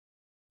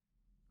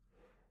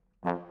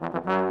I'm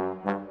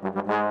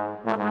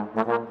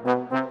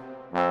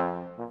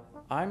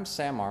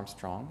Sam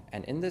Armstrong,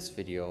 and in this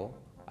video,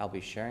 I'll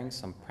be sharing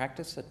some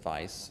practice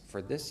advice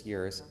for this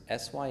year's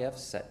SYF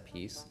set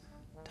piece,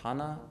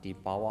 Tanah di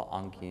bawah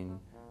angin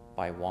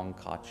by Wong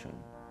Ka-chun.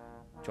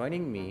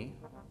 Joining me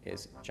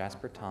is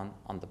Jasper Tan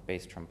on the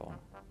bass trombone.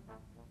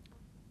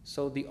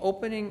 So the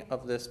opening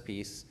of this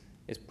piece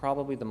is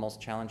probably the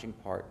most challenging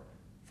part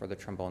for the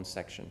trombone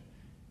section,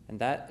 and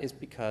that is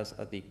because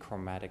of the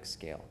chromatic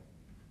scale.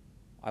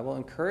 I will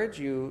encourage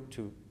you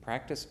to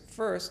practice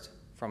first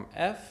from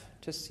F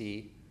to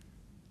C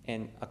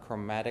in a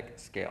chromatic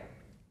scale.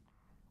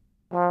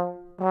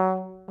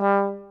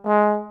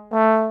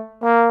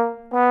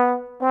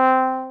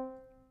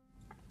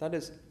 That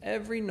is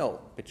every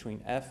note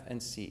between F and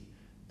C,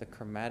 the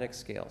chromatic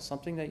scale,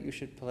 something that you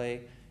should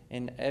play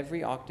in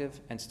every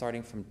octave and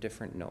starting from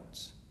different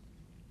notes.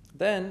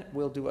 Then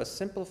we'll do a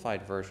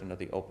simplified version of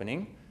the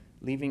opening,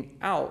 leaving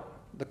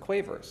out the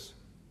quavers.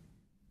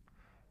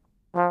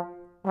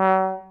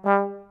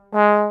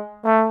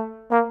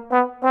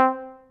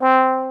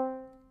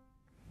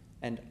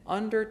 And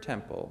under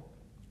tempo,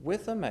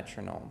 with a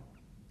metronome,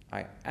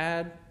 I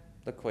add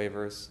the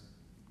quavers,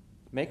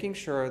 making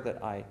sure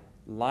that I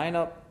line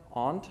up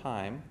on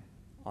time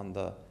on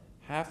the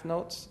half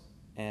notes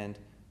and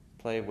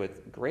play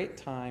with great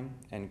time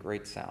and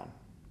great sound.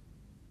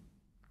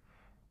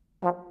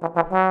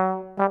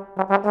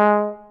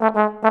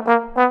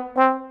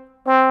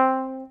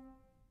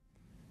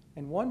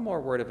 And one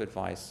more word of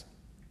advice.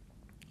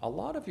 A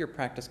lot of your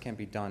practice can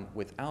be done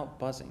without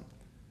buzzing.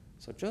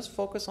 So just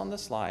focus on the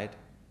slide,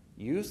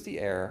 use the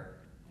air,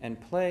 and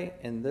play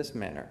in this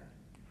manner.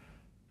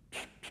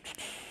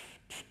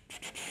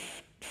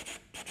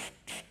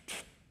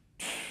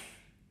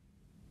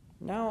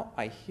 Now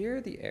I hear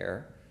the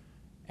air,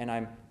 and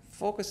I'm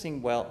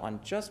focusing well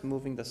on just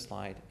moving the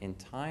slide in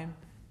time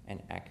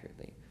and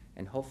accurately.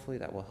 And hopefully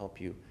that will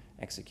help you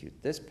execute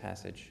this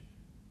passage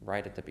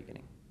right at the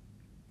beginning.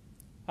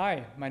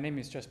 Hi, my name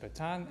is Jasper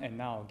Tan, and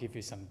now I'll give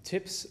you some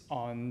tips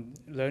on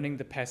learning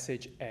the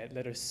passage at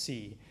letter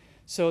C.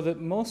 So the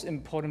most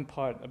important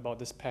part about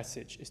this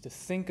passage is to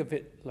think of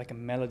it like a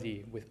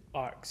melody with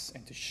arcs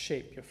and to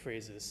shape your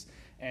phrases.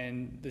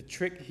 And the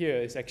trick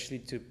here is actually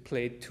to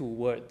play two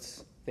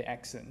words, the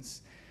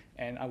accents.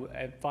 And I would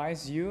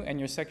advise you and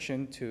your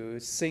section to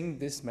sing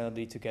this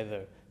melody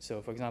together. So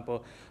for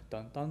example,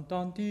 dun dun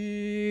dun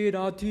dee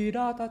da dee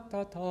da da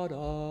da da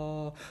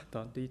da,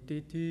 dun dee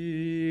dee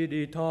dee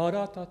dee da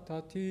da da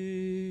da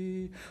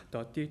dee,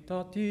 da dee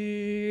da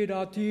dee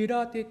da dee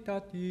da dee da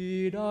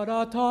dee da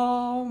da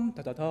dum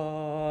da da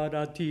da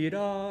da dee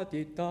da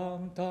dee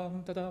dum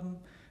dum da dum.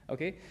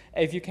 Okay,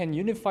 if you can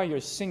unify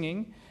your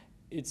singing,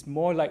 it's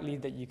more likely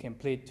that you can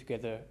play it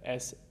together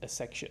as a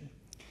section.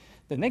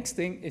 The next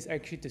thing is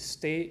actually to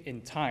stay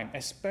in time,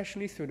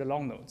 especially through the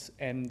long notes.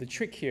 And the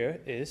trick here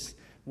is,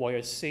 while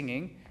you're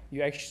singing,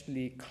 you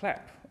actually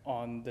clap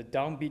on the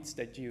downbeats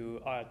that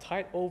you are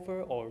tied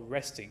over or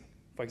resting.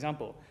 For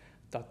example,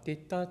 da di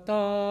da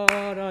da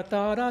da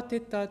da da di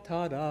da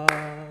da da,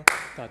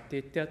 da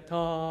di da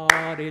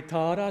da di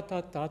da da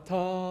da da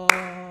da,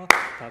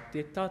 da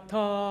di da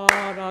da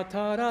da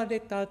da da di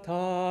da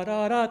da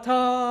da da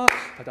da,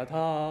 da da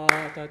da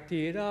da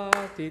di da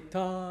di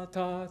da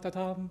da da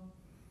da.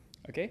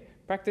 Okay,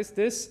 practice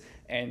this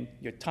and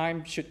your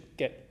time should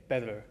get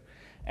better.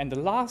 And the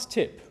last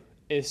tip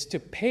is to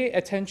pay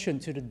attention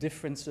to the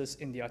differences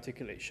in the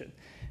articulation.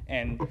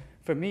 And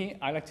for me,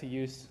 I like to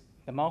use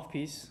the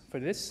mouthpiece for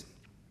this.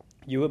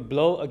 You would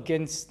blow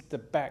against the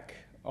back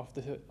of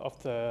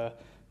the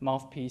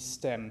mouthpiece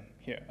stem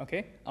here,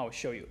 okay? I'll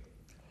show you.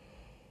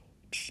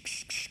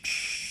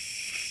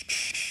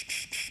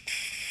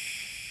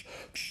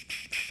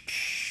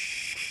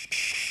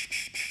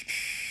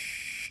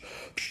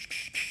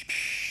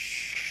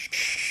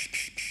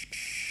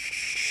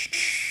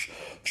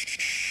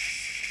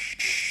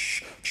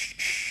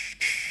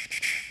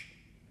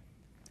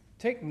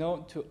 Take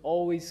note to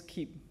always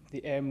keep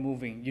the air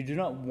moving. You do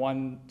not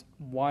want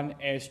one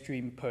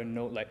airstream per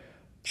note, like.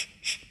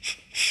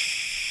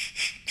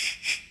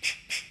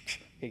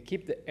 Okay,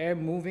 keep the air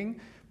moving,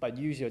 but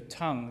use your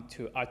tongue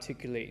to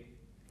articulate.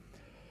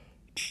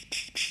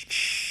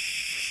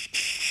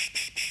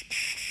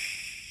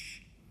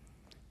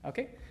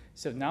 Okay,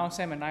 so now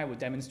Sam and I will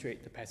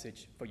demonstrate the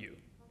passage for you.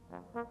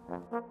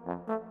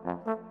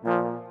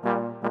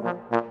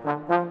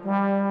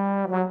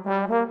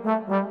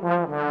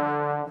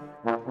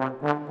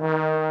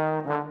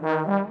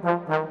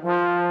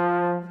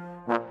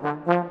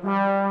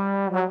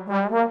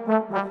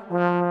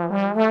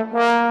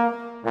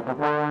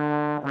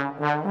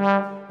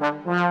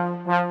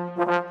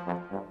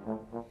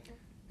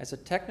 As a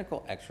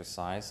technical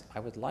exercise, I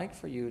would like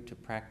for you to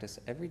practice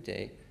every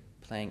day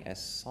playing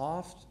as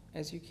soft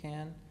as you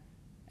can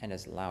and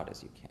as loud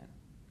as you can.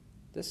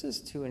 This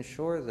is to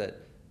ensure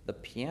that the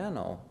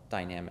piano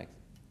dynamic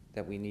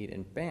that we need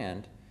in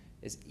band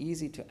is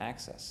easy to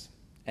access,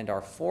 and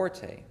our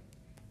forte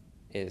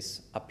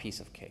is a piece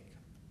of cake.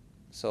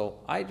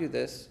 So I do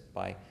this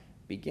by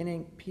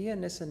beginning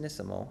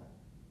pianissimo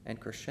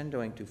and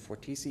crescendoing to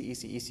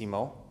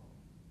fortissimo,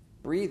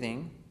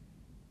 breathing,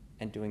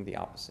 and doing the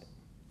opposite.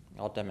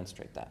 I'll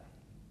demonstrate that.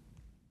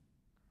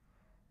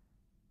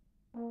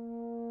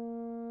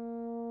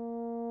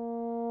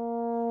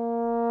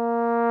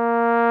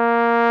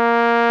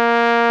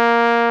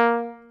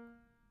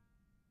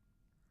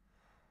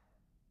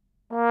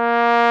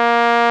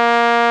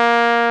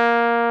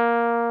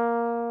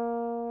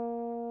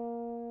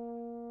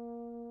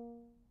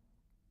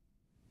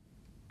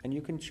 And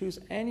you can choose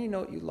any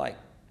note you like.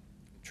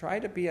 Try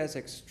to be as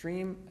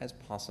extreme as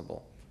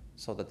possible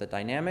so that the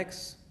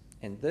dynamics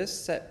in this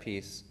set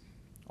piece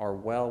are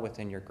well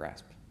within your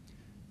grasp.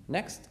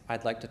 Next,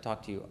 I'd like to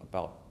talk to you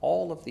about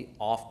all of the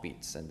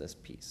offbeats in this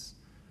piece.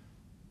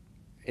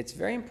 It's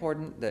very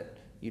important that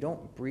you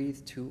don't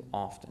breathe too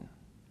often.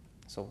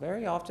 So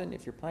very often,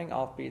 if you're playing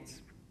offbeats,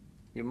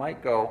 you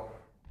might go,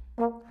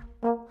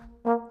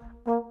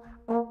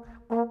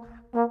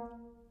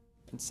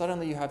 and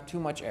suddenly you have too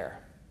much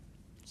air.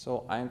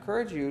 So I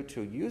encourage you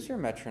to use your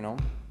metronome.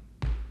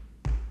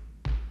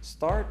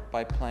 Start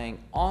by playing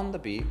on the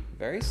beat,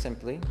 very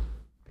simply.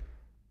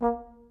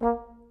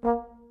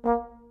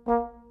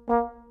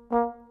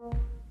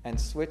 And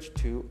switch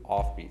to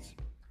offbeats.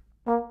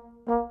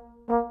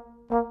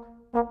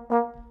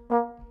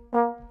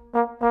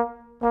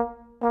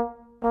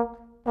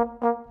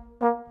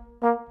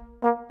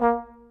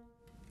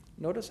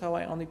 Notice how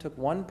I only took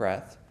one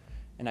breath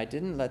and I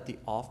didn't let the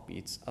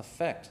offbeats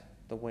affect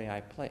the way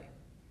I play.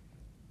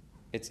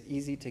 It's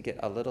easy to get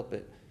a little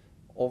bit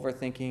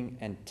overthinking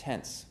and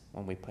tense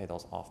when we play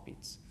those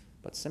offbeats.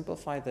 But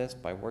simplify this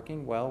by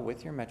working well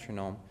with your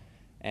metronome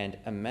and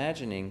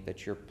imagining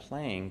that you're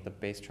playing the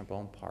bass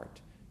trombone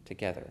part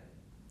together.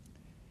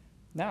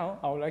 Now,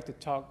 I would like to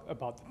talk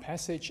about the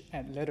passage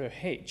at letter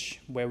H,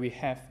 where we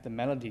have the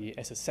melody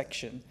as a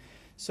section.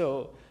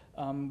 So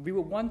we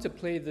will want to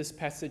play this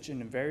passage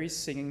in a very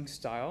singing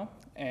style,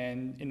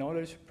 and in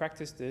order to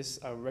practice this,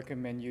 I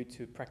recommend you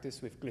to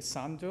practice with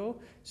glissando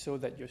so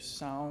that your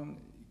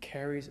sound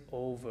carries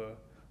over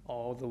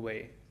all the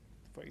way.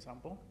 For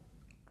example.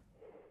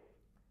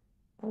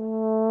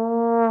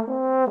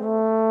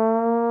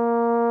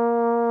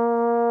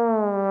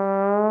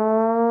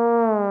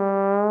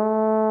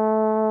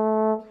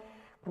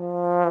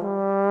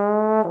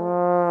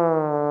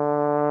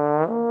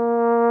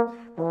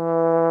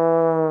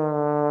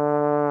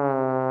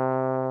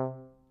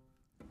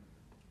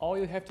 All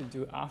you have to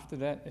do after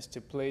that is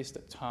to place the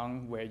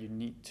tongue where you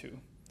need to,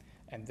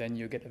 and then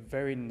you get a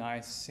very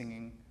nice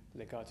singing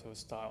legato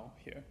style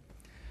here.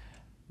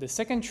 The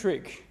second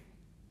trick,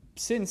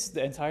 since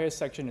the entire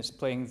section is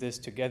playing this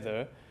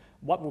together,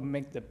 what will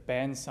make the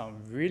band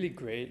sound really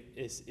great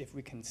is if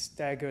we can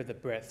stagger the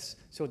breaths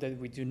so that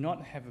we do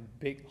not have a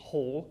big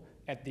hole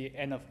at the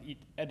end of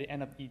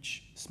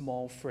each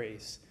small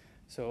phrase.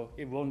 So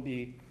it won't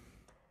be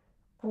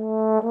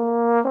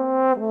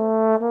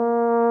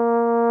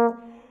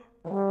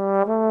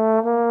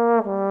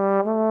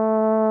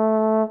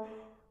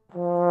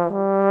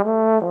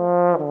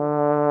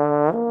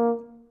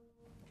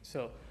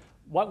so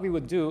what we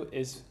would do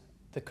is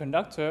the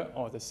conductor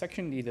or the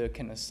section leader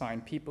can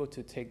assign people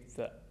to take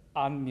the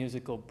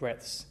unmusical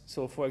breaths.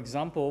 So for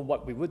example,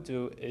 what we would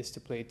do is to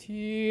play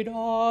ti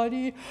da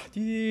di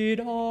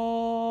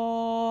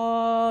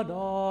da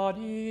da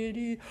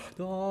di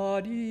da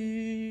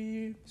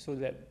di, so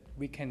that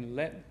we can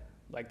let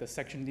like the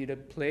section leader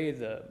play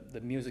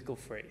the musical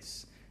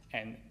phrase.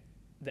 And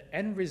the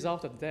end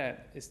result of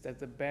that is that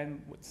the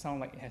band would sound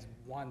like it has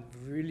one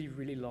really,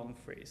 really long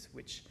phrase,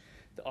 which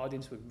the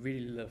audience would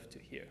really love to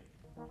hear.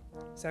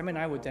 Sam and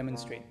I will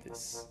demonstrate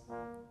this.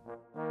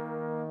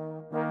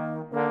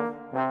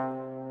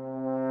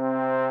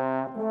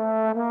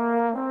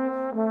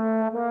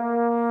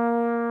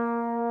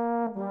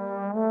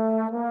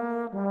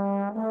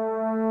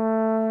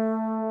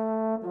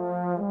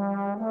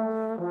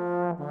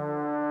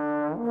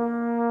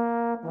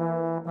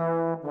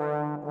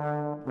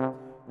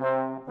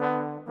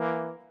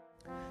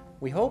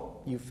 We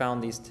hope you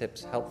found these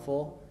tips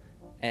helpful,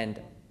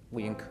 and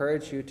we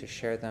encourage you to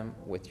share them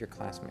with your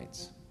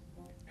classmates.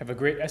 Have a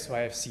great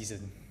SYF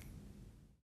season.